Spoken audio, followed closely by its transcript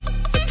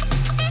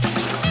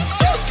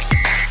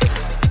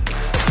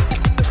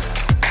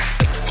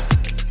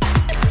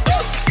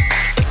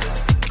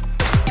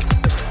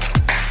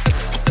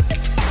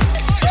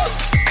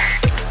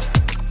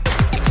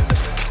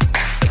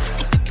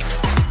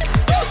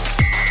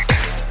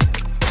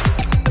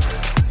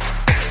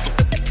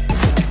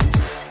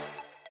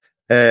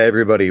Hey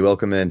everybody,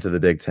 welcome into the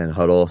Big Ten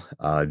Huddle.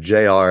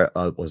 JR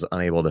was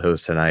unable to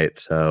host tonight,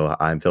 so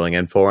I'm filling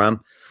in for him.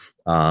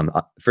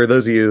 For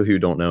those of you who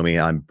don't know me,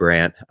 I'm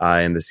Brant.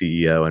 I am the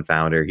CEO and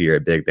founder here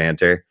at Big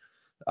Banter.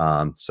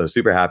 So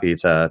super happy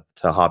to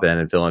hop in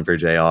and fill in for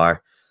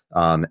JR,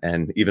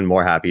 and even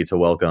more happy to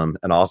welcome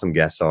an awesome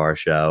guest to our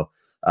show.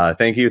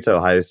 Thank you to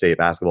Ohio State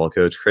basketball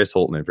coach Chris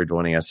Holtmann for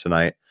joining us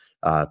tonight.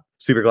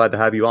 Super glad to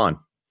have you on.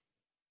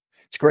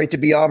 It's great to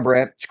be on,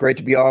 Brent. It's great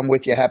to be on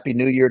with you. Happy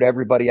New Year to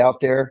everybody out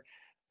there.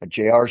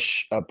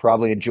 JR's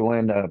probably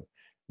enjoying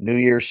New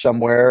Year's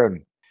somewhere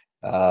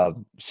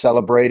and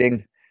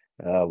celebrating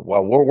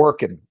while we're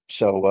working.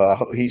 So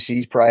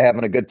he's probably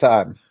having a good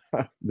time.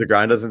 The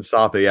grind doesn't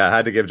stop. But yeah, I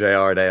had to give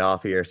JR a day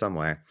off here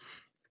somewhere.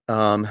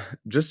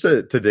 Just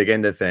to dig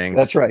into things,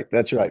 That's right.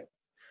 That's right.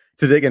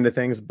 to dig into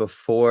things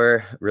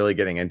before really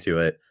getting into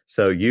it.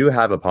 So you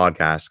have a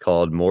podcast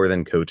called More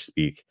Than Coach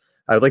Speak.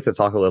 I would like to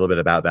talk a little bit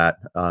about that.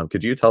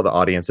 Could you tell the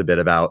audience a bit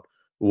about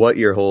what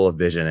your whole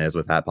vision is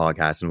with that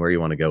podcast and where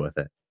you want to go with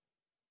it?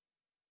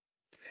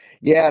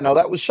 Yeah, no,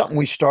 that was something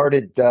we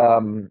started.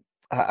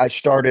 I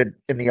started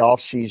in the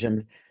off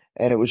season,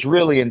 and it was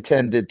really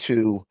intended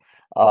to,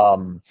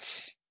 um,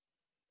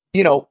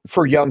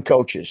 for young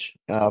coaches,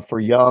 for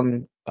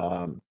young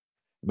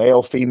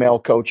male, female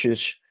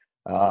coaches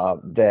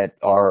that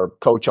are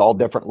coach all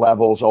different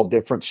levels, all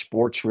different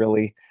sports,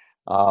 really.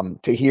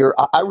 To hear,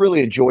 I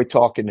really enjoy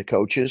talking to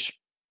coaches,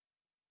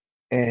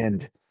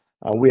 and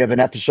we have an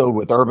episode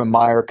with Urban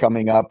Meyer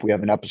coming up. We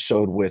have an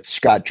episode with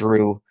Scott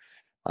Drew,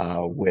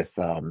 with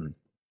um,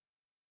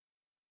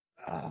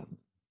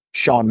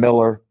 Sean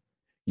Miller,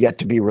 yet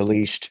to be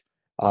released.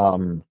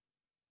 Um,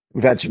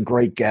 we've had some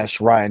great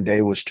guests. Ryan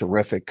Day was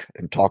terrific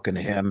in talking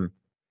to him.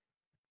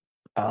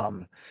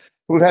 Um,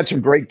 we've had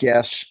some great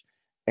guests,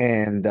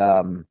 and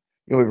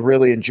we've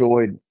really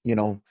enjoyed,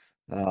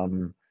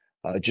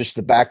 just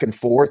the back and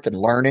forth and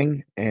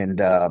learning. And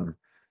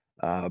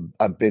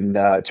I've been,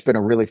 it's been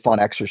a really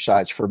fun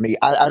exercise for me.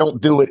 I don't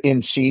do it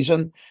in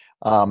season.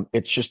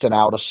 It's just an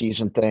out of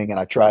season thing, and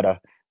I try to,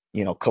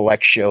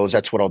 collect shows.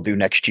 That's what I'll do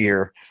next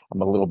year.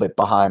 I'm a little bit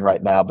behind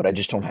right now, but I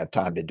just don't have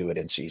time to do it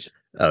in season.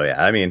 Oh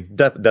yeah, I mean,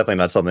 definitely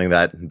not something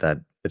that's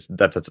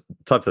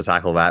tough to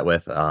tackle that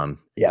with.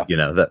 Yeah,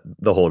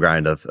 The whole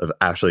grind of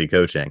actually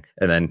coaching,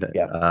 and then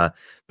yeah.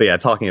 but yeah,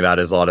 talking about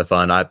it is a lot of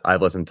fun.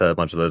 I've listened to a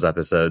bunch of those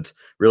episodes,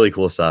 really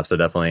cool stuff. So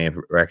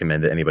definitely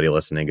recommend that anybody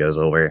listening goes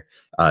over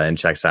and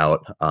checks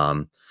out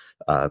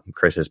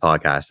Chris's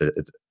podcast.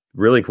 It's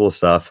really cool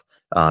stuff.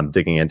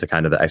 Digging into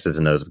kind of the X's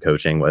and O's of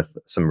coaching with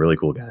some really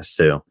cool guests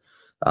too.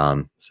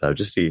 So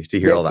just to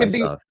hear Yeah, all that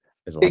stuff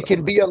is a lot it of can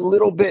fun. be a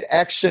little bit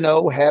X and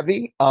O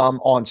heavy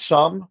on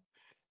some.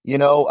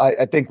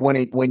 I think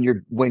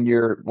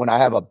when I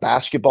have a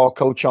basketball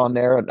coach on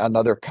there,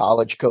 another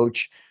college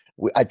coach,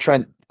 I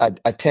tend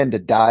to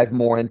dive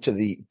more into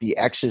the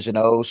X's and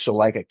O's. So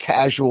like a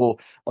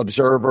casual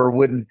observer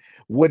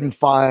wouldn't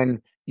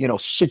find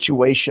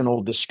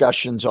situational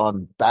discussions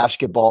on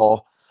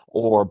basketball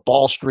or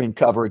ball screen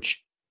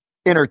coverage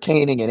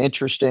entertaining and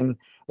interesting.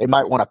 They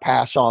might want to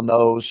pass on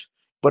those.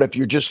 But if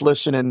you're just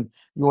listening,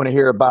 you want to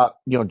hear about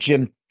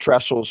Jim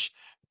Tressel's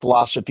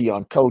philosophy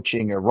on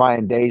coaching or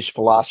Ryan Day's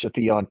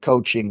philosophy on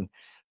coaching,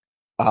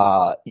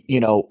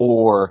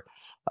 or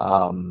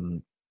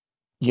um,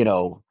 you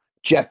know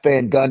Jeff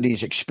Van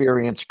Gundy's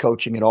experience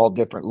coaching at all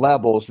different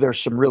levels. There's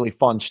some really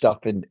fun stuff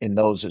in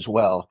those as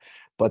well.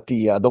 But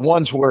the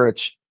ones where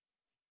it's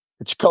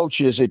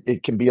coaches,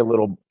 it can be a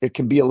little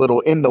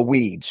in the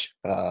weeds,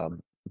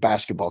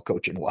 basketball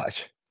coaching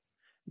wise.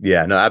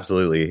 Yeah, no,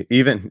 absolutely.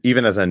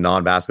 Even as a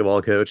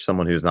non-basketball coach,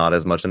 someone who's not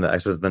as much in the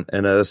X's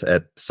and O's,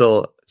 it's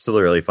still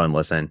a really fun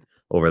listen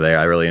over there.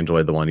 I really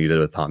enjoyed the one you did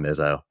with Tom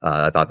Izzo.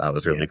 I thought that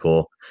was Yeah, really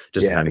cool,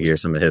 just to yeah, kind of hear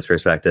some of his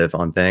perspective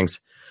on things.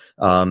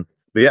 But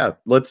yeah,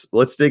 let's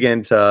dig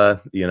into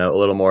a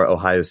little more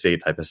Ohio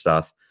State type of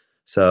stuff.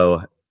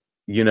 So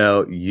you're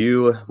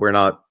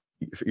not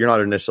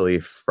initially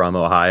from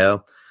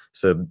Ohio,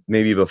 so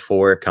maybe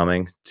before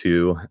coming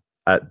to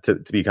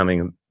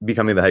becoming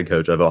the head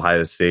coach of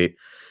Ohio State,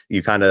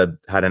 you kind of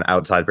had an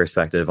outside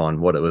perspective on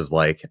what it was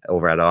like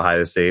over at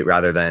Ohio State,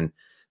 rather than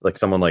like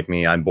someone like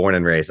me. I'm born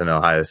and raised in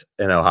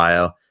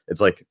Ohio.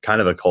 It's like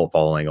kind of a cult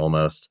following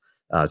almost,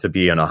 to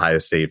be an Ohio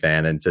State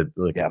fan and to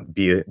like yeah.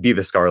 be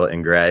the scarlet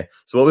and gray.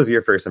 So, what was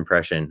your first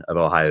impression of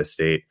Ohio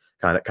State,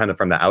 kind of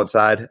from the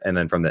outside, and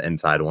then from the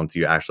inside once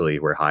you actually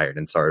were hired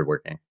and started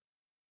working?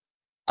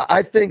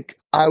 I think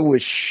I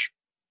was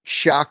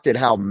shocked at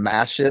how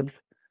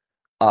massive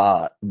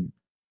uh,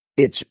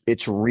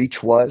 its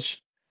reach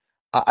was.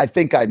 I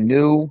think I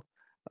knew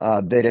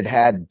that it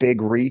had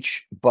big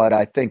reach, but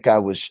I think I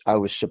was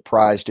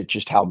surprised at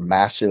just how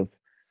massive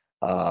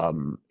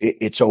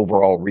its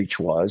overall reach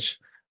was.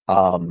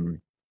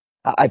 Um,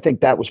 I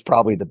think that was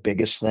probably the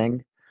biggest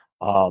thing,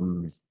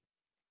 um,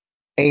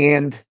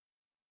 and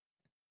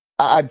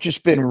I've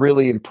just been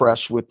really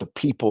impressed with the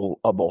people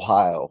of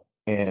Ohio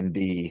and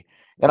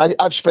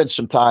I've spent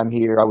some time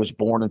here. I was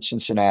born in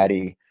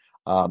Cincinnati.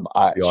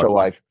 I You are so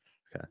born. I've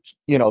Okay.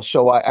 you know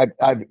so I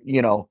I've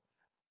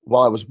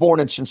while I was born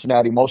in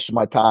Cincinnati, most of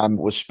my time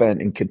was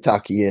spent in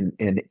Kentucky and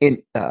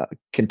in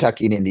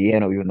Kentucky and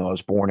Indiana, even though I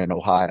was born in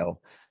Ohio.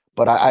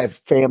 But I have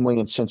family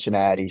in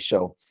Cincinnati,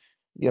 so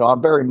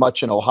I'm very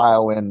much an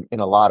Ohioan in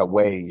a lot of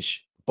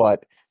ways,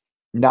 but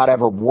not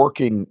ever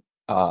working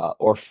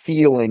or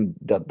feeling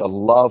the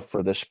love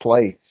for this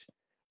place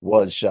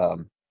was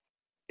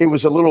it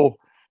was a little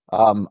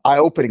eye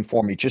opening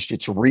for me. Just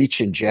its reach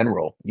in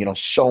general.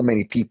 So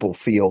many people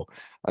feel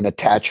an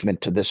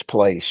attachment to this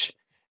place,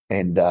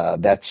 and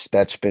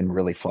that's been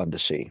really fun to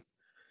see.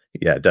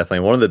 Yeah,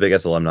 definitely one of the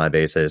biggest alumni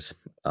bases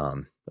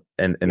in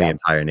the Yeah,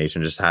 entire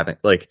nation. Just having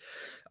like,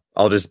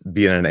 I'll just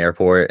be in an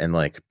airport and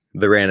like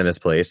the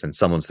randomest place, and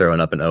someone's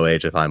throwing up an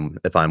OH if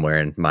I'm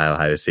wearing my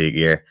Ohio State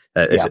gear.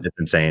 It's, yeah, it's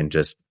insane.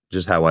 Just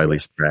how widely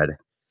yeah, spread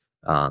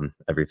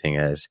everything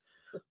is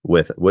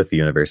with the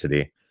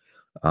university.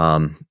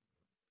 Um,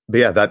 but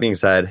yeah, that being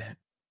said,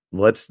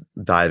 let's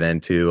dive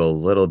into a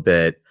little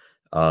bit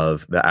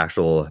of the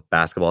actual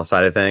basketball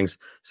side of things.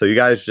 So you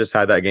guys just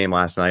had that game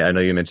last night. I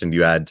know you mentioned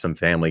you had some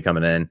family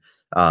coming in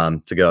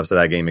to go up to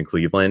that game in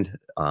Cleveland.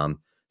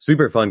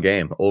 Super fun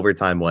game,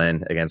 overtime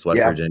win against West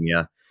yeah,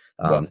 Virginia.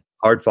 yeah,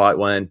 Hard fought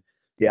win.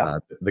 yeah.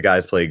 The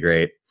guys played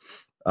great.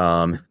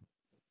 Um,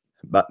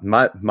 but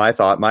my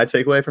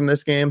takeaway from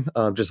this game,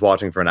 just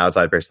watching from an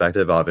outside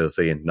perspective,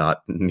 obviously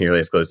not nearly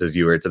as close as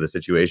you were to the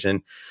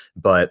situation,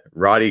 but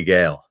Roddy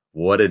Gale,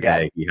 what a Yeah,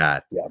 day he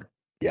had. yeah,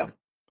 yeah.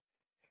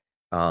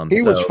 Um,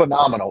 He was so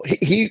phenomenal.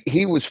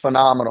 He was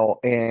phenomenal,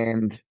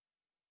 and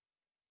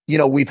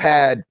we've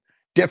had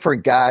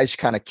different guys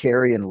kind of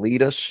carry and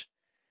lead us.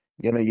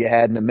 You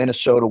had in the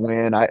Minnesota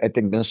win. I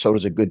think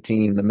Minnesota's a good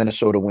team. The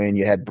Minnesota win,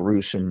 you had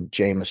Bruce and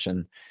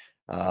Jameson.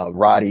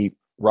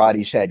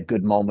 Roddy's had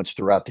good moments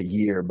throughout the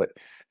year, but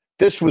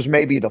this was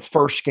maybe the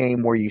first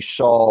game where you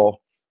saw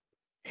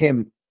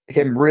him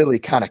really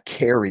kind of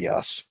carry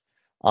us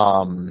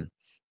um,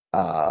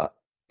 uh,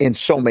 in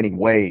so many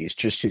ways.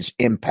 Just his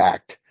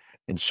impact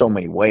in so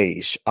many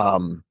ways.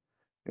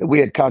 We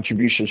had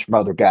contributions from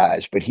other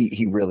guys, but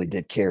he really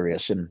did carry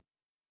us. And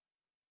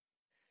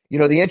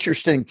the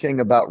interesting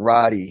thing about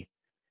Roddy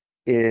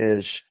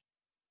is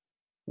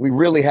we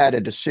really had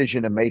a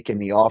decision to make in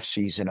the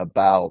offseason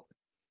about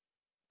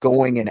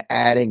going and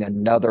adding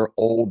another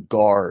old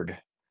guard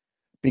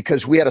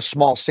because we had a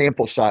small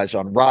sample size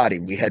on Roddy.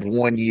 We had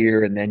 1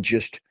 year and then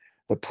just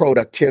the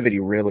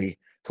productivity really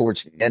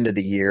towards the end of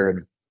the year.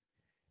 And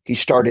he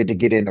started to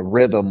get in a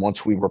rhythm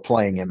once we were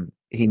playing him.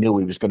 He knew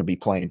he was going to be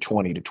playing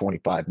 20 to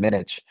 25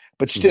 minutes,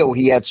 but still mhm.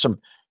 he had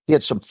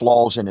some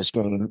flaws in his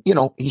game.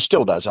 He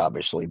still does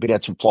obviously, but he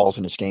had some flaws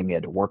in his game he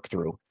had to work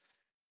through.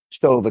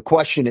 So the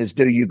question is,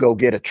 do you go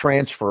get a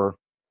transfer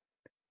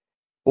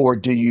or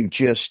do you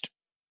just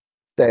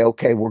say,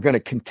 okay, we're going to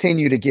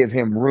continue to give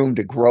him room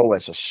to grow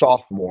as a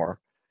sophomore,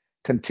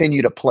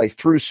 continue to play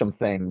through some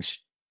things.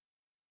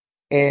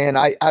 And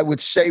I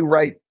would say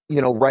right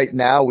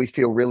now we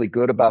feel really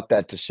good about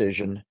that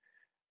decision.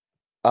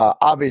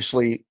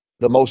 Obviously,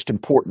 the most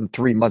important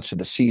 3 months of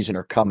the season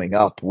are coming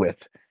up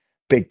with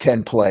Big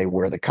Ten play,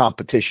 where the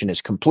competition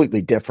is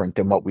completely different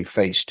than what we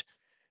faced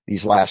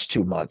these last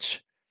 2 months.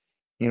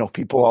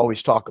 People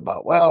always talk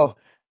about, well,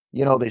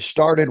 they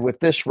started with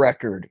this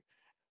record.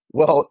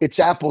 Well, it's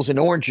apples and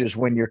oranges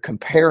when you're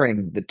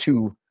comparing the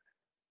two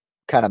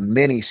kind of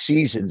mini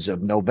seasons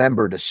of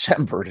November,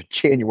 December to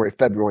January,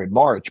 February,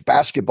 March.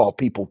 Basketball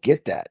people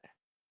get that.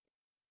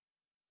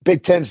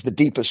 Big Ten's the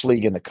deepest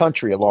league in the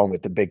country, along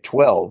with the Big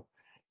 12.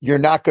 You're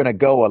not going to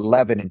go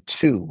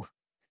 11-2,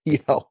 you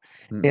know,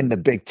 Mm. in the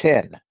Big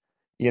Ten.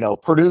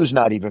 Purdue's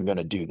not even going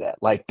to do that.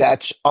 Like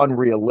that's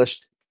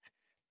unrealistic.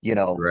 You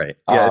know, Right.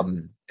 Yeah.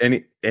 um,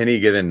 Any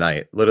given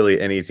night, literally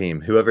any team,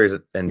 whoever's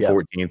in yeah,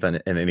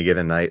 14th in any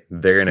given night, yeah,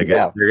 they're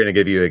gonna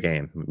give you a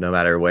game, no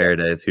matter where it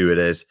is, who it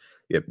is.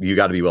 You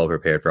got to be well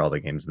prepared for all the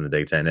games in the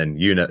Big Ten, and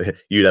you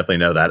definitely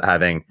know that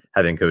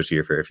having coached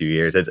here for a few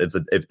years,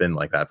 it's been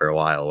like that for a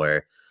while.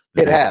 Where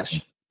the it Big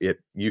has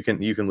you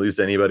can lose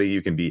to anybody,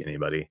 you can beat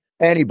anybody.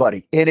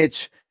 anybody, and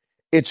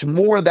it's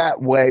more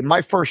that way.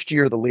 My first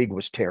year, the league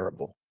was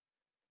terrible.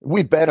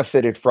 We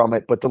benefited from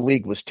it, but the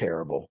league was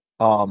terrible.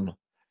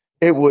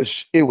 It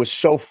was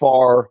so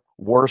far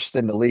worse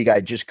than the league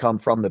I'd just come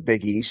from, the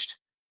Big East.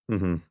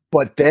 Hmm.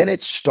 But then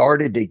it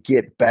started to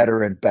get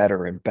better and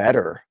better and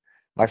better.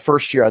 My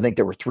first year, I think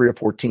there were 3 or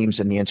 4 teams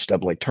in the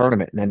NCAA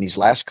tournament, and then these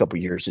last couple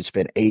of years, it's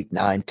been 8,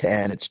 9,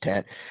 10. It's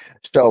 10.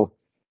 So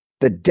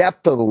the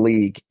depth of the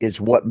league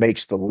is what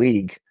makes the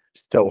league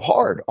so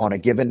hard on a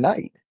given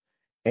night,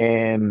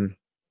 and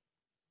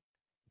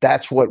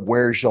that's what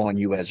wears on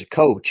you as a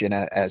coach and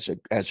as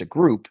a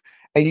group.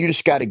 And you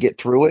just got to get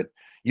through it.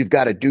 You've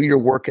got to do your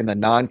work in the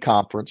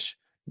non-conference.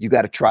 You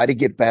got to try to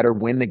get better,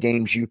 win the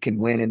games you can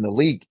win in the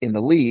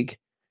league,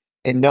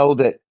 and know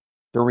that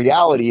the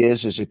reality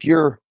is if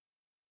you're,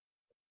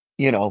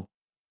 you know,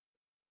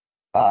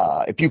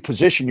 if you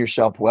position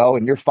yourself well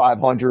and you're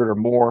 500 or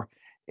more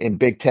in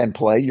Big Ten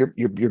play, you're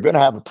going to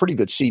have a pretty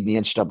good seed in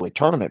the NCAA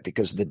tournament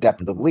because of the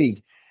depth of the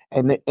league.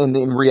 And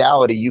in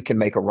reality, you can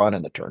make a run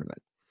in the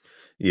tournament.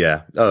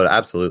 Yeah. Oh,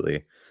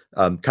 absolutely.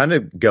 Kind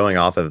of going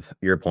off of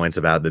your points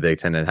about the Big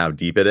Ten and how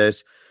deep it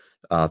is,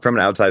 from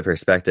an outside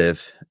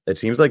perspective, it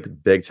seems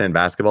like Big Ten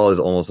basketball is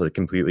almost a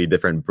completely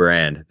different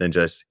brand than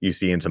just you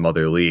see in some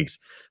other leagues,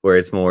 where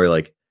it's more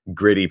like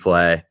gritty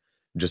play,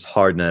 just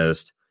hard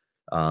nosed.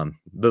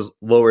 Those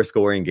lower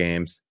scoring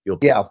games, you'll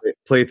Yeah.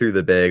 play through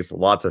the bigs,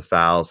 lots of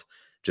fouls,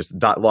 just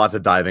lots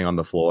of diving on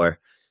the floor.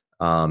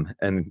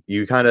 And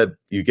you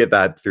get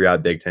that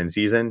throughout Big Ten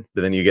season,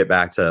 but then you get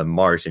back to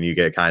March and you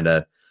get kind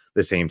of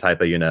the same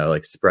type of,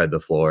 like spread the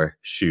floor,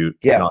 shoot,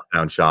 Yeah. knock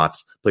down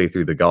shots, play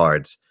through the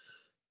guards.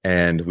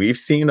 And we've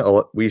seen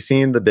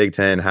the Big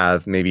Ten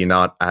have maybe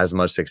not as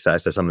much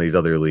success as some of these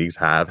other leagues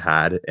have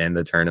had in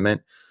the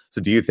tournament.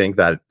 So do you think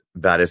that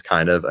is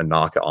kind of a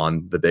knock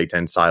on the Big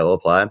Ten style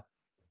of play?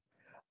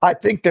 I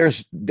think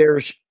there's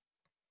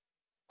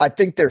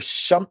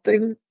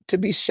something to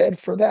be said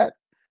for that.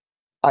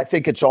 I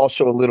think it's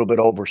also a little bit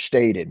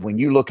overstated. When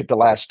you look at the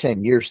last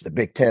 10 years, the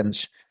Big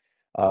Ten's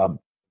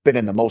been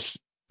in the most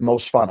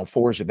Final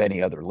Fours of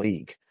any other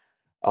league.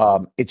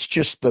 It's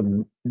just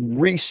the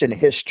recent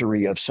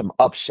history of some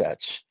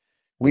upsets.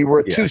 We were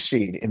a Yeah. 2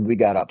 seed and we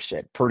got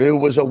upset. Purdue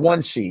was a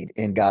 1 seed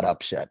and got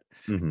upset.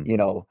 Mm-hmm.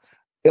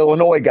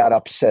 Illinois got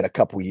upset a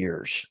couple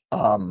years.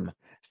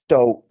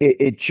 So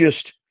it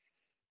just,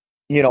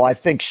 I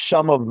think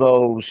some of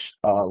those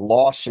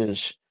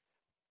losses.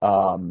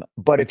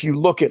 But if you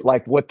look at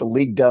like what the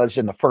league does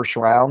in the first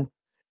round,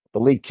 the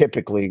league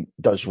typically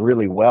does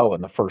really well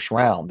in the first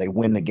round. They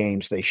win the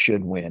games they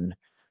should win.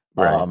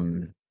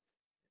 Right.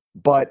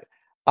 But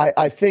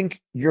I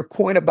think your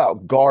point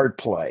about guard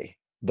play,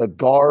 the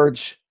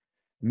guards,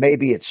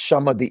 maybe it's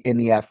some of in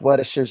the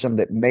athleticism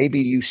that maybe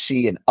you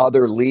see in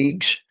other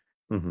leagues.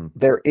 Mm-hmm.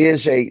 There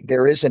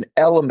is an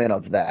element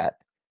of that.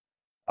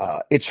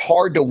 It's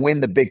hard to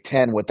win the Big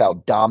Ten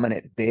without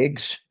dominant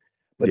bigs,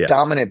 but Yeah.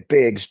 dominant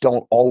bigs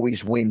don't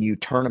always win you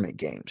tournament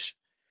games.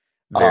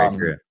 Very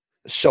true.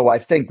 So I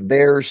think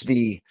there's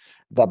the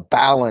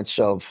balance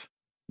of,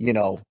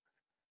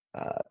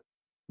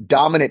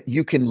 dominant.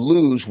 You can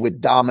lose with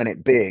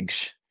dominant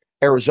bigs.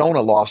 Arizona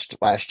lost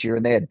last year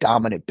and they had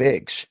dominant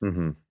bigs.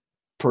 Mm-hmm.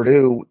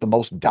 Purdue, the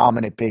most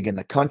dominant big in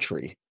the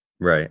country.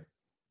 Right.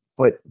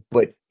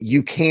 But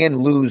you can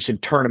lose in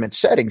tournament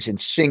settings, in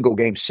single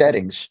game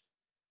settings.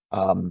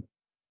 But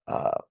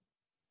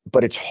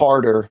it's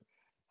harder.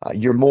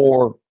 You're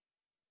more,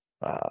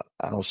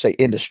 I don't say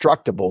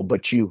indestructible,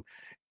 but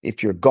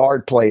if your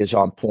guard play is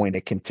on point,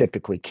 it can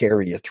typically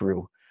carry you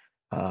through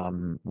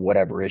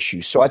whatever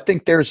issue. So I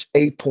think there's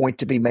a point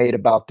to be made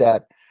about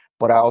that,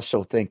 but I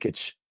also think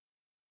it's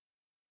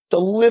a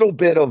little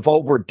bit of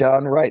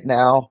overdone right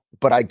now,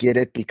 but I get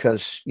it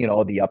because,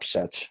 the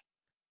upsets.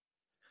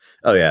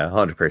 Oh yeah,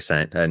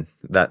 100%, and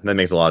that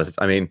makes a lot of sense.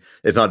 I mean,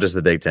 it's not just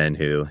the Big Ten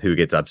who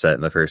gets upset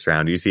in the first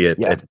round. You see it.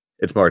 Yeah.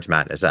 It's March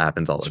Madness. It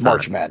happens all the time.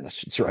 March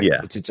Madness. It's right.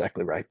 Yeah, it's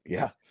exactly right.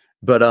 Yeah.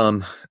 But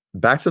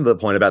back to the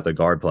point about the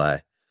guard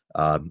play.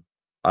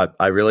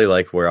 I really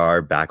like where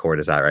our backcourt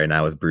is at right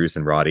now with Bruce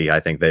and Roddy. I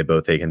think they've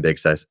both taken big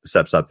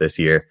steps up this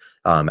year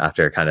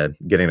after kind of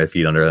getting their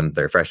feet under them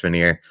their freshman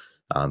year.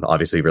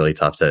 Obviously, really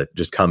tough to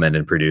just come in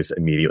and produce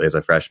immediately as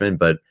a freshman,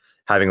 but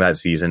having that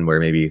season where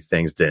maybe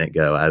things didn't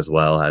go as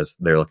well as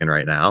they're looking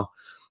right now.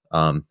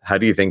 How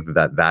do you think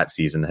that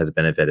season has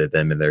benefited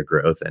them in their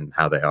growth and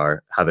how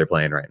they're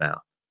playing right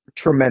now?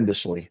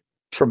 Tremendously.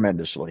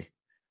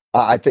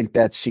 I think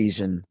that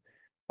season,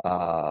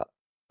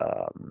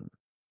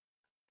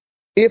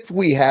 if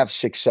we have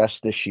success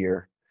this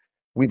year,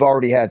 we've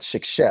already had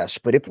success,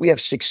 but if we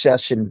have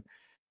success in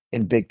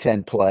Big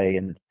Ten play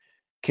and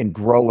can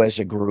grow as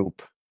a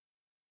group,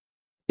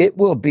 it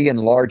will be in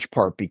large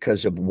part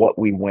because of what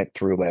we went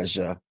through as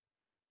a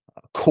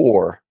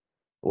core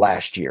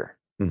last year.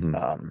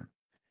 Mm-hmm.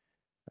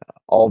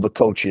 All the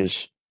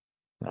coaches,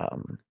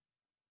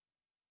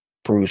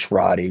 Bruce,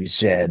 Roddy,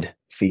 Zed,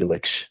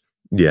 Felix,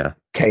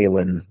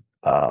 Kalen,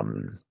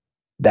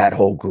 that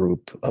whole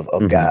group of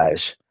mm-hmm.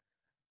 guys.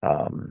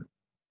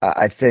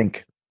 I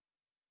think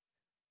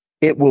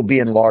it will be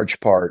in large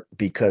part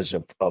because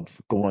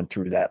of going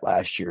through that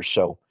last year.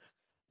 So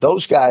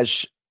those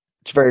guys,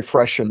 it's very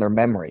fresh in their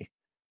memory.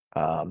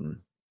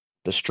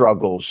 The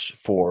struggles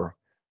for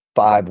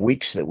 5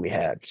 weeks that we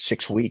had,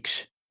 6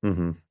 weeks.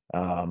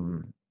 Mm-hmm.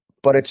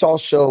 But it's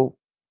also,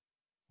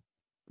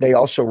 they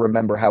also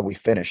remember how we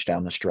finished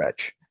down the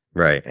stretch.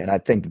 Right. And I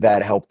think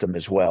that helped them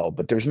as well.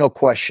 But there's no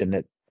question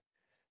that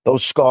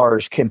those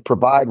scars can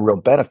provide real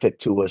benefit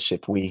to us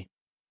if we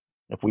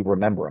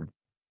remember them.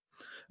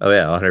 Oh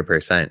yeah,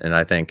 100%. And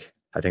I think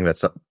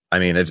that's, I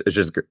mean,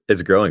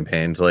 it's growing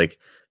pains. Like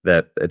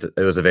that, it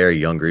was a very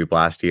young group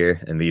last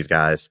year, and these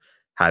guys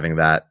having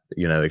that,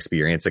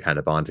 experience to kind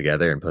of bond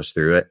together and push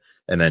through it.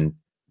 And then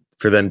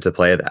for them to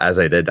play it as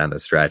they did down the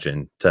stretch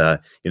and to,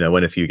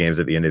 win a few games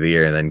at the end of the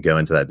year and then go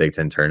into that Big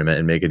Ten tournament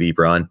and make a deep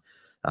run,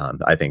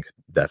 I think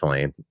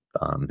definitely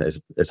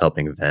is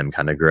helping them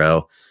kind of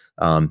grow.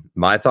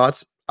 My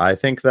thoughts, I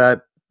think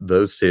that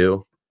those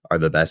two are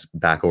the best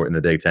backcourt in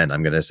the Big Ten.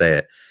 I'm going to say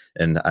it.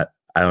 And I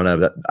don't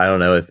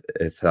know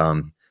if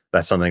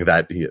that's something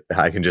that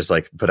I can just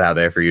like put out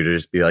there for you to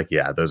just be like,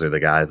 yeah, those are the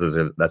guys.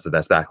 That's the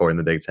best backcourt in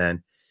the Big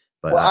Ten.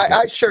 But Well,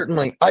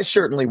 I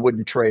certainly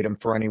wouldn't trade him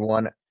for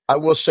anyone. I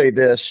will say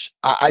this: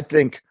 I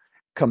think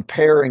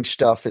comparing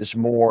stuff is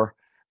more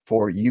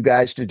for you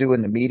guys to do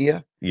in the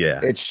media. yeah,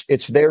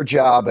 It's their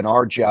job and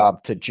our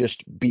job to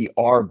just be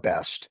our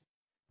best,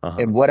 uh-huh.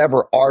 and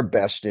whatever our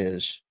best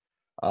is,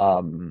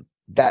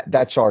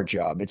 that's our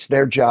job. It's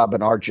their job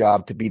and our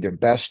job to be their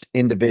best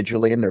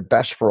individually and their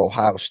best for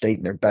Ohio State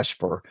and their best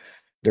for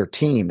their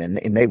team, and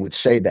they would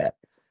say that.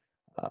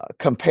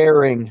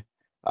 Comparing,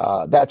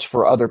 that's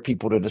for other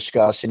people to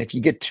discuss. And if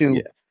you get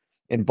Yeah, too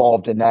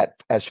involved in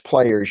that as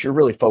players, you're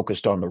really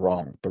focused on the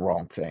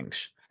wrong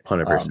things.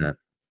 100%. Um,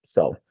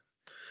 so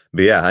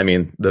But yeah, I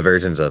mean, the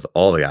versions of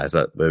all the guys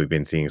that we've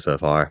been seeing so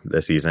far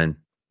this season,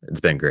 it's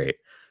been great.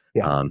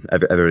 yeah,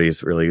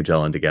 Everybody's really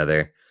gelling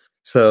together.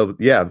 So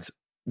yeah,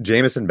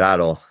 Jamison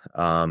Battle,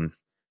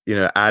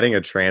 adding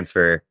a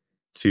transfer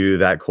to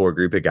that core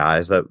group of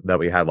guys that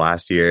we had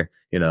last year,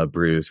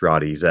 Bruce,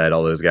 Roddy, Zed,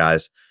 all those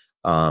guys.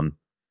 Um,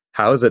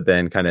 how has it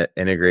been kind of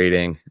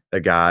integrating a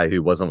guy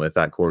who wasn't with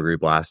that core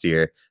group last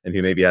year and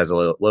who maybe has a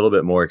little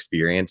bit more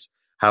experience?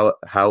 How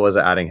was it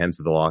adding him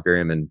to the locker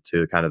room and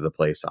to kind of the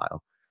play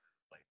style?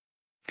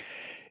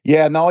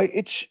 yeah. No,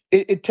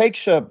 it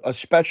takes a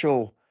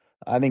special,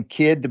 I think,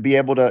 kid to be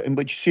able to. And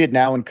but you see it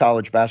now in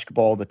college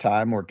basketball all the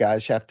time, where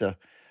guys have to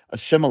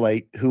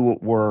assimilate who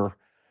were,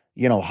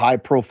 high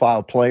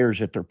profile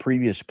players at their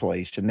previous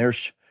place, and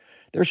there's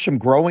some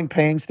growing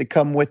pains that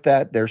come with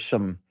that. There's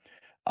some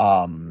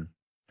um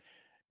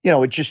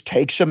it just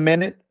takes a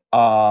minute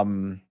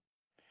in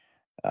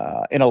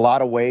a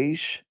lot of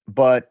ways,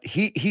 but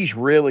he's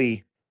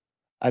really,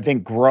 I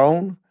think,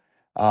 grown.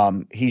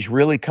 He's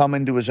really come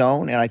into his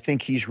own, and I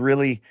think he's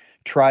really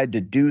tried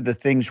to do the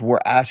things we're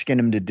asking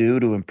him to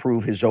do to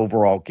improve his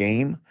overall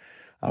game,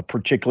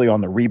 particularly on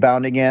the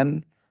rebounding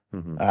end.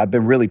 Hmm. I've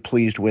been really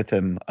pleased with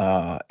him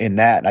in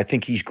that, and I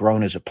think he's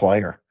grown as a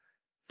player.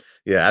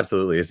 Yeah,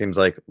 absolutely. It seems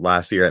like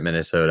last year at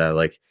Minnesota,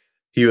 like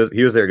he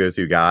was their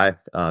go-to guy,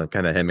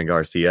 kind of him and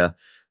Garcia.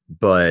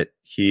 But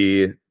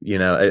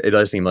it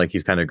does seem like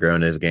he's kind of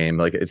grown his game.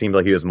 Like it seemed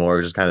like he was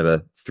more just kind of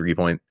a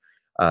 3-point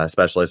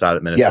specialist out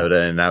at Yeah,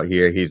 Minnesota, and out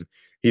here he's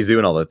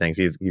doing all the things.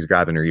 He's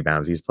grabbing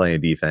rebounds. He's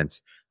playing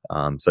defense.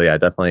 So yeah,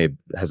 definitely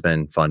has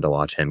been fun to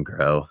watch him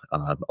grow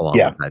along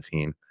yeah. with that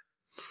team.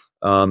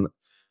 Um,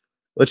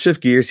 let's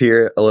shift gears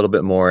here a little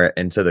bit more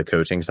into the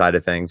coaching side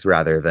of things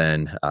rather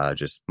than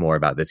just more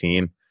about the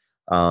team.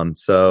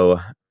 So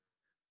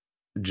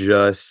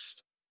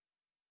just,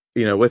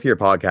 with your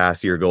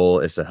podcast, your goal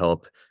is to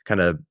help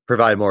kind of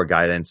provide more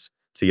guidance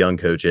to young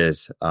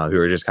coaches who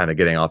are just kind of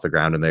getting off the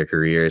ground in their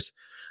careers.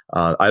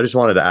 I just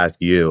wanted to ask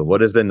you,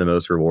 what has been the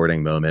most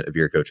rewarding moment of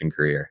your coaching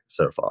career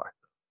so far?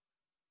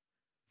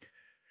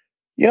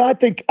 I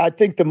think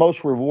the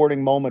most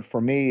rewarding moment for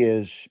me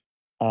is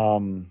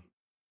um,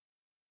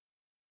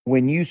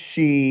 when you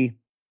see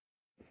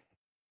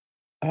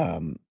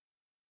um,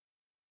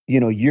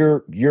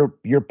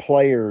 your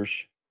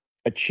players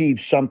achieve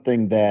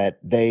something that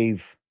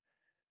they've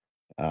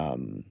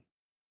um,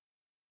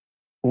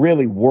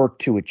 really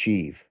worked to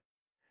achieve,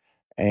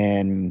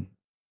 and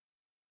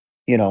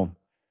you know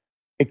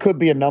it could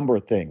be a number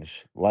of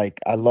things. Like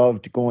I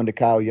loved going to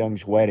Kyle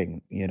Young's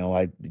wedding.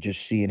 I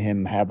just seeing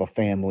him have a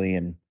family,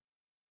 and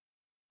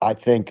I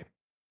think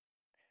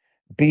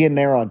being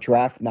there on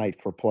draft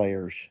night for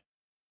players,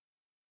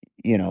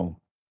 you know,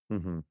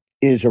 Hmm.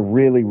 is a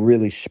really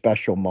really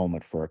special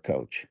moment for a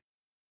coach.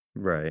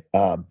 Right.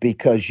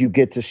 Because you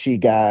get to see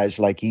guys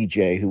like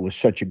EJ, who was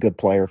such a good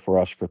player for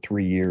us for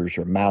 3 years,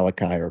 or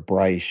Malachi or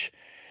Bryce.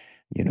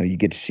 You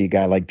get to see a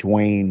guy like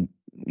Dwayne,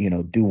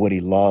 do what he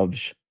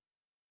loves.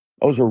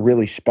 Those are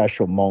really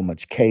special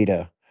moments.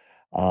 Kada,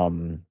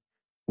 um,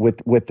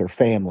 with their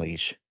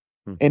families,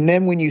 Mhm. and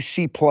then when you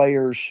see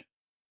players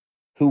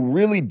who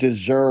really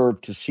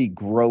deserve to see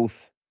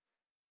growth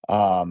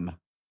um,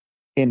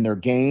 in their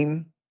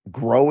game,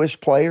 grow as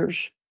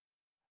players,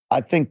 I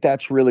think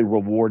that's really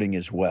rewarding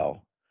as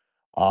well.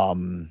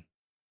 Um,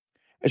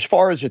 as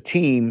far as a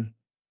team,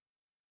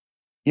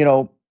 you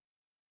know,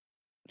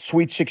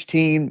 Sweet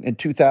 16 in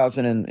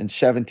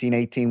 2017,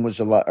 18 was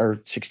a lot,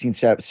 or 16,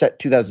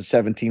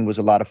 2017 was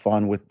a lot of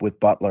fun with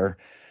Butler.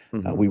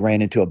 Hmm. We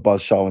ran into a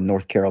buzzsaw in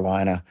North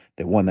Carolina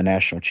that won the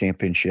national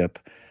championship,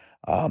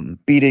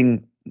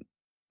 beating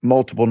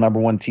multiple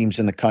number one teams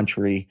in the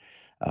country.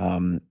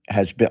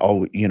 Has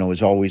been,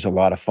 is always a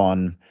lot of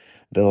fun.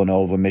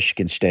 Villanova,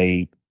 Michigan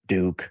State,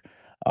 Duke.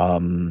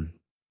 Um,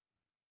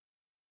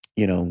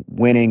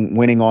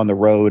 winning on the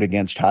road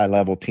against high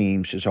level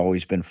teams has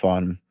always been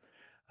fun.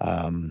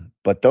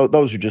 But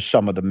those are just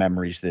some of the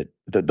memories that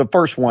the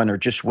first one are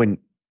just when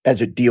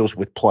as it deals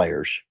with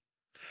players.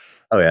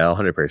 Oh yeah,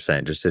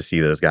 100%. Just to see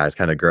those guys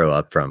kind of grow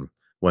up from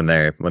when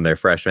they're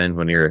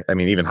freshmen, I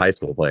mean, even high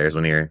school players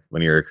when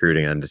you're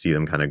recruiting them, to see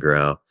them kind of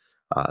grow,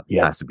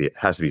 Yeah.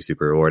 has to be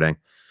super rewarding.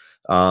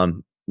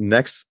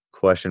 Next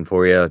question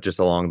for you, just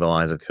along the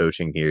lines of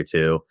coaching here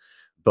too,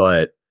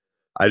 but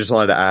I just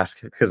wanted to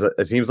ask because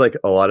it seems like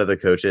a lot of the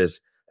coaches,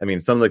 I mean,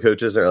 some of the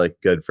coaches are like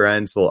good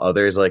friends, while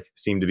others like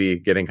seem to be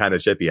getting kind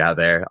of chippy out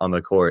there on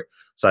the court.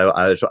 So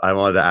I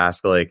wanted to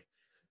ask, like,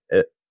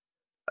 it,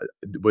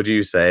 would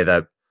you say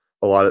that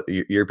a lot of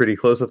you're pretty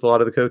close with a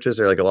lot of the coaches,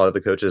 or like a lot of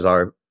the coaches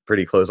are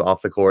pretty close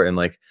off the court, and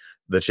like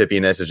the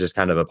chippiness is just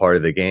kind of a part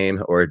of the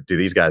game, or do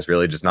these guys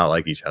really just not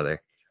like each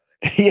other?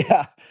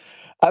 Yeah.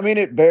 I mean,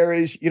 it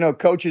varies.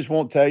 Coaches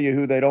won't tell you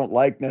who they don't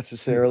like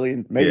necessarily,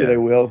 and maybe they Yeah.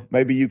 will.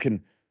 Maybe you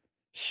can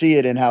see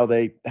it in how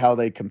they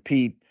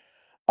compete.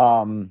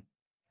 Um,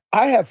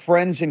 I have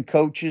friends and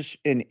coaches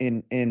in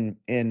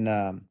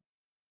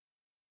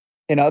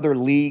other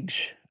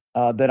leagues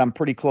that I'm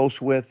pretty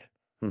close with.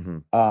 Hmm.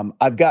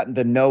 I've gotten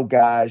to know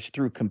guys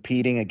through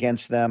competing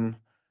against them.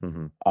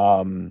 Hmm.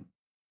 Um,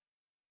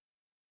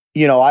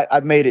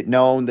 I've made it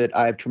known that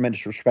I have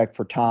tremendous respect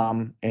for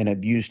Tom and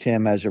have used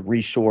him as a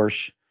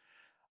resource.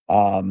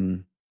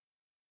 Um,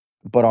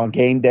 but on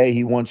game day,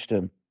 he wants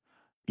to,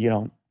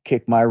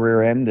 kick my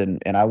rear end,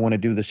 and I want to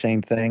do the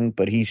same thing.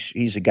 But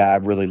he's a guy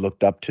I've really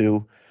looked up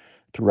to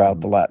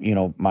throughout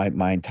Hmm.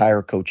 my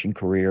entire coaching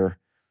career.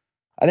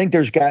 I think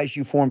there's guys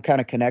you form kind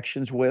of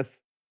connections with,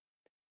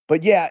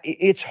 but yeah,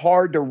 it's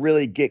hard to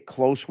really get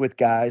close with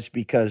guys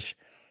because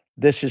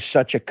this is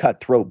such a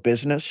cutthroat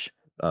business,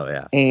 Oh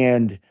yeah.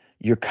 and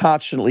you're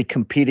constantly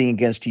competing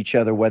against each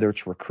other, whether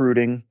it's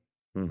recruiting,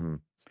 Hmm.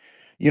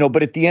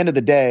 But at the end of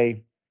the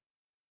day,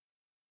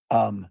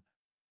 um,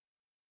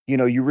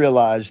 you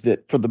realize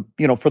that for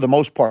the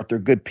most part, they're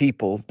good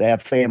people. They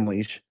have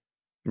families.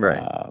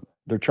 Right.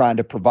 They're trying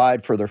to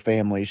provide for their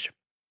families,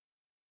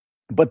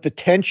 but the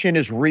tension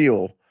is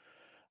real,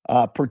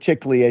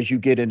 particularly as you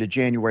get into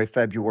January,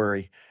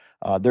 February.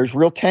 There's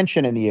real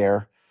tension in the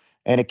air,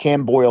 and it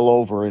can boil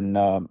over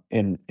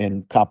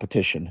in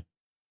competition.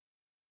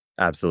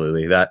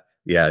 Absolutely. That,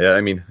 yeah, yeah.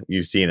 I mean,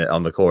 you've seen it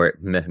on the court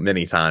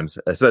many times,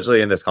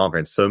 especially in this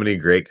conference. So many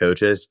great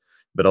coaches,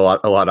 but a lot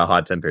of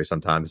hot tempers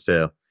sometimes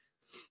too.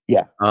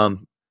 Yeah,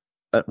 Um,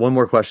 one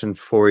more question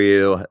for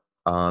you,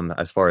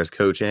 as far as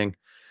coaching.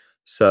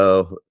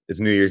 So it's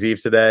New Year's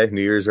Eve today,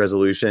 New Year's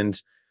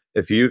resolutions.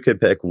 If you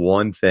could pick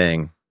one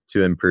thing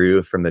to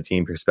improve from the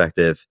team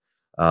perspective,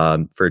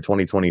 for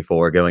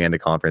 2024 going into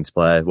conference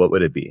play, what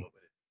would it be?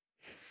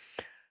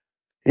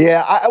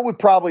 yeah. I would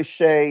probably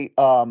say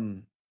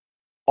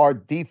our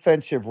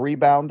defensive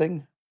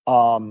rebounding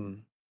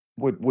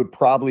would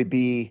probably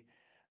be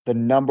the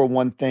number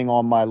one thing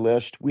on my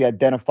list. We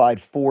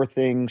identified four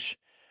things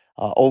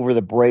over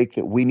the break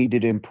that we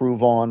needed to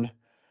improve on.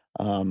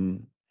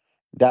 Um,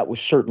 that was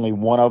certainly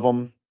one of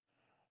them.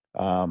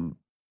 Um,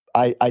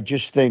 I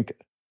just think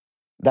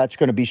that's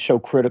going to be so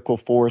critical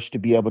for us to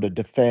be able to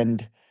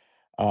defend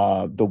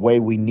the way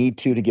we need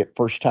to get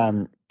first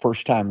time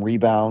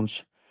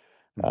rebounds.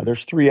 Mhm.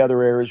 There's three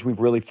other areas we've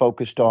really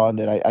focused on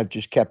that I've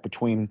just kept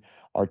between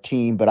our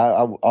team, but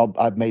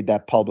I've made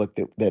that public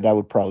that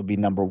would probably be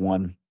number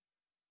one.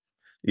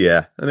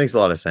 Yeah, that makes a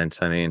lot of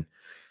sense. I mean,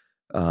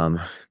 um,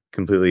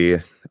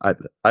 completely, I,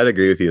 I'd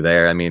agree with you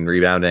there. I mean,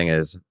 rebounding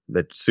is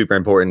that's super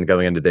important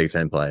going into Big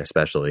Ten play,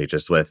 especially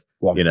just with,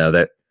 Yeah.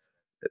 that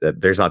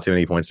there's not too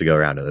many points to go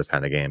around in this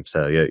kind of game.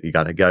 So you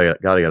gotta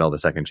get all the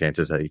second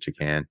chances that you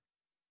can.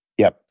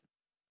 Yep.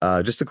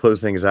 Just to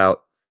close things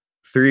out,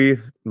 three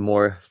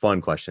more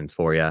fun questions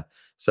for you.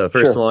 So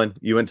first Sure. one,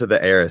 you went to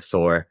the Eras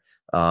tour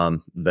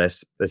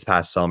this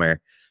past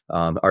summer.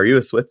 Are you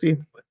a Swifty?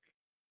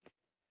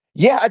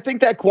 Yeah, I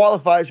think that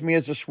qualifies me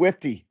as a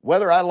Swifty,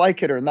 whether I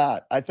like it or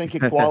not. I think it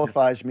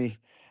qualifies me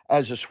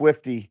as a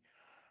Swifty.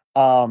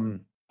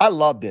 I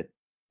loved it.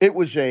 It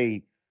was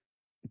a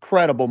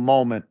incredible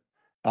moment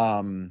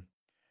um,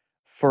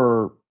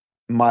 for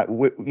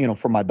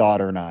for my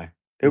daughter and I.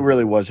 It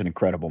really Mhm. was an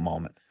incredible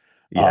moment.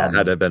 Yeah, that'd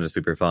Um, have been a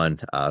super fun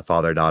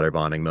father daughter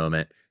bonding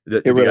moment.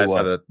 it really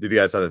was. Did you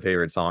guys have a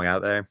favorite song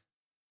out there?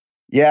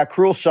 Yeah,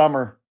 Cruel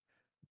Summer.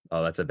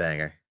 Oh, that's a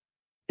banger.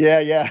 Yeah,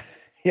 yeah.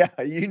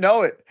 Yeah, you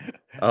know it.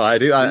 Oh, I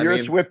do. So you're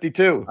a Swifty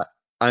too.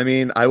 I, I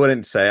mean, I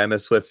wouldn't say I'm a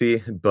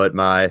Swifty, but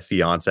my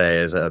fiance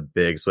is a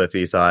big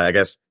Swifty, so I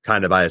guess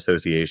kind of by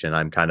association,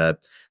 I'm kind of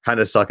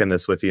stuck in the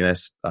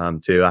Swiftiness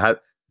too.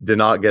 Did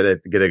not get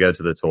to go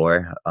to the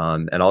tour,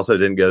 and also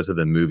didn't go to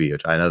the movie,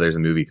 which I know there's a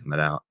movie coming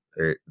out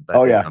or that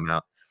Oh did yeah. come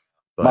out.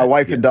 My But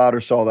wife yeah, and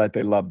daughter saw that.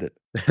 They loved it.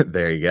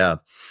 there you go.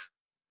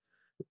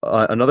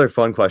 Another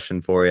fun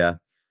question for you.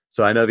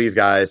 So I know these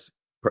guys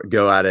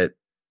go at it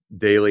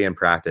daily in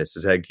practice,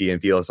 as Head Key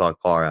and Felix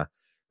Okpara,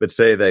 but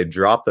say they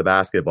drop the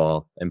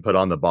basketball and put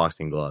on the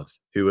boxing gloves.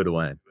 Who would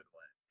win?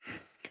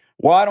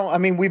 Well, I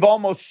mean, we've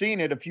almost seen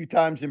it a few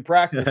times in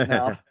practice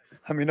now. I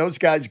I mean, those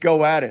guys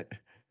go at it.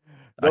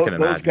 can Those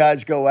imagine.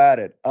 guys go at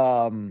it.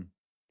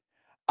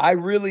 I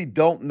really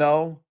don't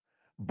know,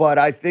 but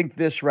I think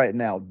this right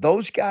now.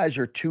 Those guys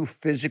are two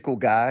physical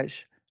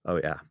guys. Oh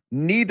yeah.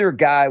 Neither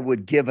guy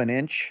would give an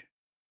inch.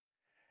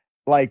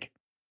 Like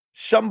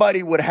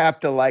somebody would have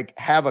to like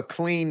have a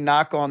clean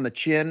knock on the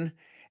chin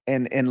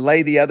and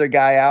lay the other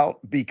guy out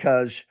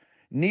because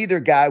neither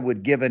guy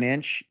would give an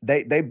inch.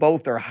 They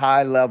both are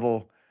high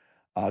level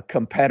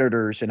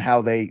competitors and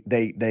how they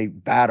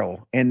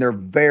battle, and they're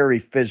very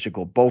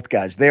physical. Both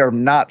guys, they are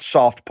not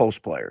soft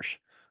post players.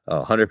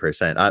 Oh,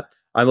 100%.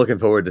 I'm looking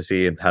forward to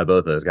see how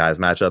both those guys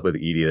match up with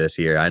Edie this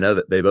year. I know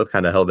that they both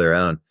kind of held their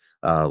own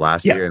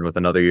last Yeah. year, and with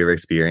another year of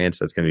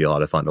experience, it's going to be a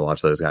lot of fun to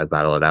watch those guys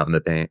battle it out in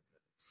the paint.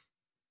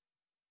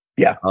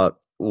 Yeah.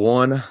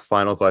 One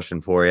final question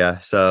for you.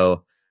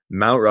 So,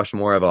 Mount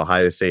Rushmore of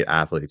Ohio State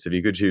athletes. If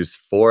you could choose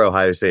 4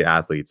 Ohio State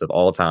athletes of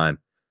all time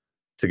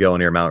to go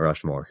on your Mount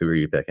Rushmore, who are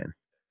you picking?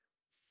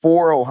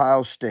 For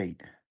Ohio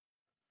State,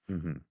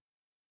 Mm-hmm.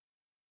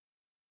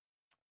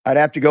 I'd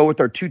have to go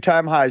with our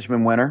 2-time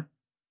Heisman winner.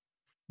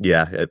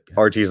 Yeah,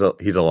 Archie's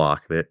he's a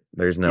lock.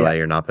 There's no way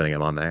you're not putting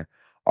him on there.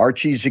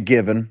 Archie's a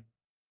given.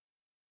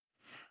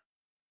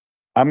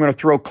 I'm going to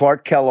throw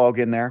Clark Kellogg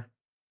in there.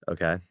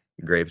 Okay,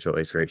 great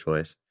choice. Great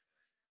choice.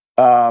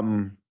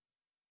 Um,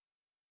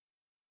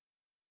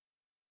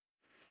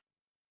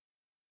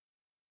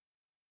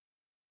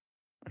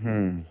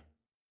 hmm.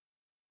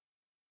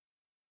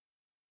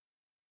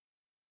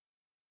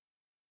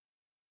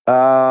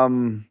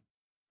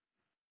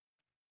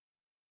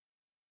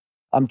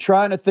 I'm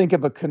trying to think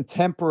of a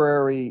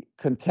contemporary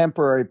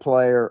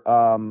player.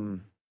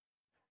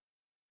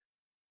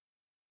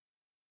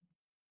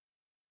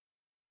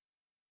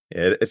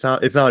 It's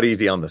not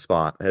easy on the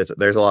spot.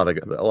 There's a lot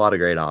of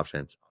great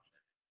options.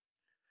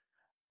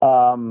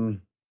 I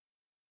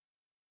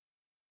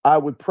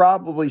would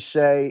probably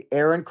say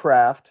Aaron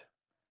Kraft.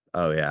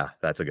 Oh yeah,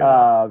 that's a good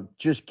one.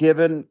 Just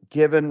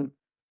given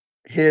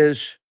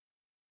his,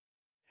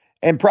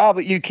 and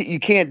probably you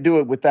can't do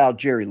it without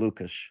Jerry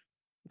Lucas.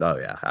 Oh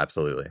yeah,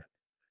 absolutely.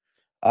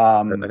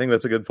 I think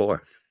that's a good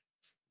 4.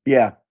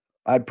 Yeah,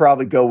 I'd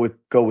probably go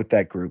with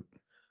that group.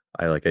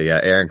 I like it. Yeah,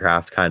 Aaron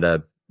Kraft, kind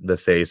of the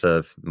face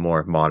of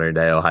more modern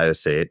day Ohio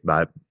State,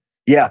 but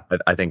yeah,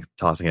 I think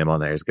tossing him on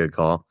there is a good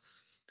call.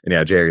 And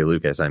yeah, Jerry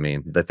Lucas, I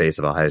mean, the face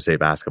of Ohio State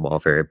basketball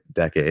for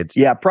decades.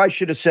 Yeah, probably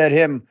should have said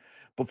him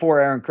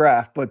before Aaron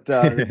Kraft, but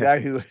the guy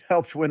who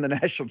helped win the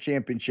national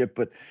championship.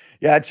 But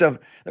yeah,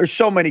 there's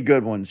so many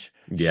good ones.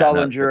 Yeah,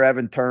 Sullinger,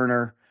 Evan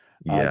Turner,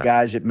 yeah,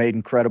 guys that made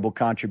incredible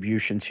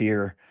contributions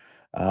here.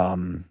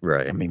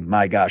 right. I mean,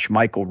 my gosh,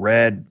 Michael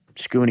Redd,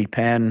 Scooney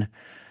Penn.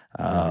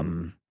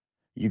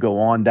 You go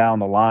on down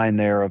the line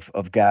there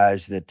of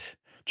guys that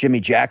Jimmy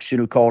Jackson,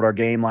 who called our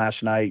game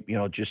last night,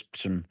 just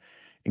some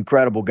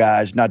incredible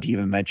guys, not to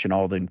even mention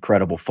all the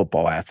incredible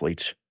football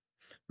athletes.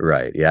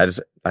 Right. Yeah.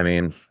 Just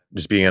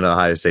being an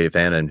Ohio State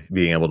fan and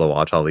being able to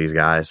watch all these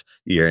guys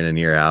year in and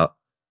year out,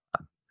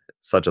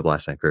 such a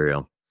blessing for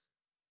real.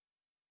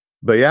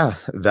 But yeah,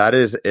 that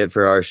is it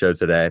for our show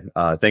today.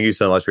 Thank you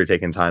so much for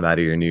taking time out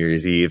of your New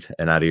Year's Eve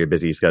and out of your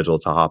busy schedule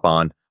to hop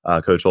on,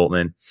 Coach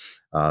Holtmann.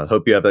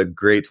 Hope you have a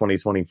great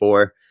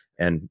 2024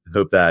 and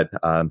hope that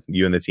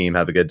you and the team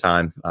have a good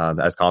time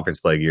as conference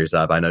play gears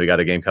up. I know you got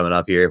a game coming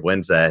up here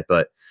Wednesday,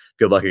 but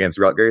good luck against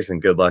Rutgers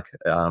and good luck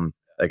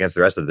against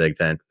the rest of the Big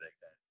Ten.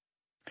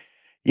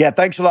 Yeah,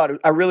 thanks a lot.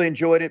 I really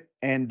enjoyed it,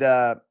 and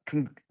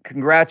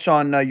congrats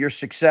on your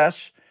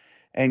success,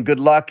 and good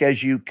luck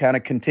as you kind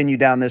of continue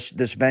down this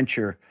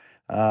venture.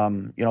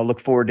 Look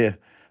forward to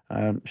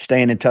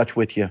staying in touch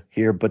with you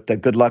here, but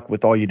good luck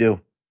with all you do.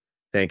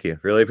 Thank you.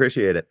 Really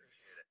appreciate it.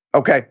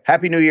 Okay.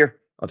 Happy New Year.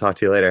 I'll talk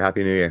to you later.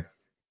 Happy New Year.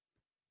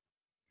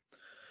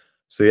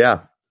 So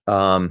yeah,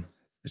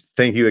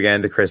 thank you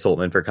again to Chris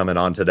Holtmann for coming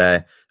on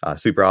today.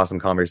 Super awesome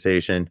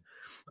conversation.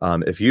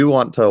 If you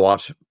want to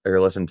watch or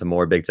listen to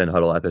more Big Ten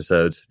Huddle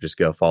episodes, just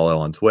go follow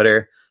on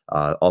Twitter.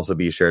 Also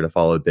be sure to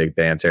follow Big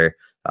Banter.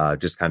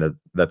 Just kind of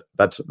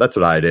that's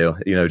what I do.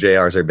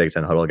 JR's our Big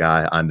Ten Huddle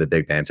guy. I'm the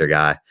Big Banter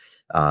guy.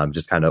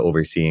 Just kind of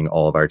overseeing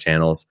all of our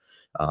channels.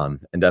 And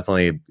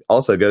definitely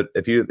also go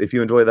if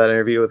you enjoyed that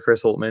interview with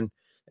Chris Holtmann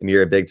and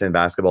you're a Big Ten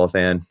basketball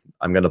fan,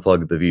 I'm going to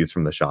plug the Views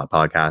from the Shot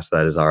podcast.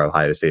 That is our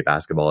Ohio State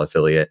basketball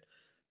affiliate.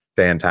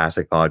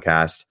 Fantastic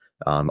podcast.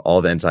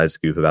 All the inside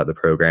scoop about the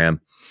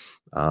program.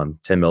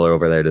 Tim Miller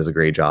over there does a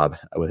great job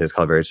with his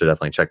coverage, so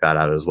definitely check that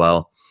out as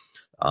well.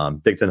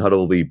 Big Ten Huddle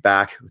will be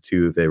back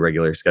to the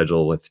regular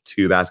schedule with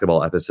 2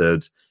 basketball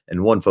episodes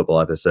and 1 football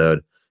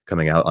episode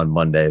coming out on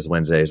Mondays,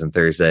 Wednesdays, and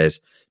Thursdays.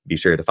 Be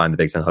sure to find the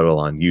Big Ten Huddle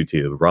on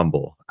YouTube,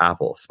 Rumble,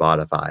 Apple,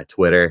 Spotify,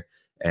 Twitter,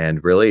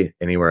 and really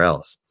anywhere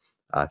else.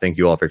 Thank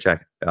you all for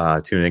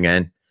tuning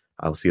in.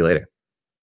 I'll see you later.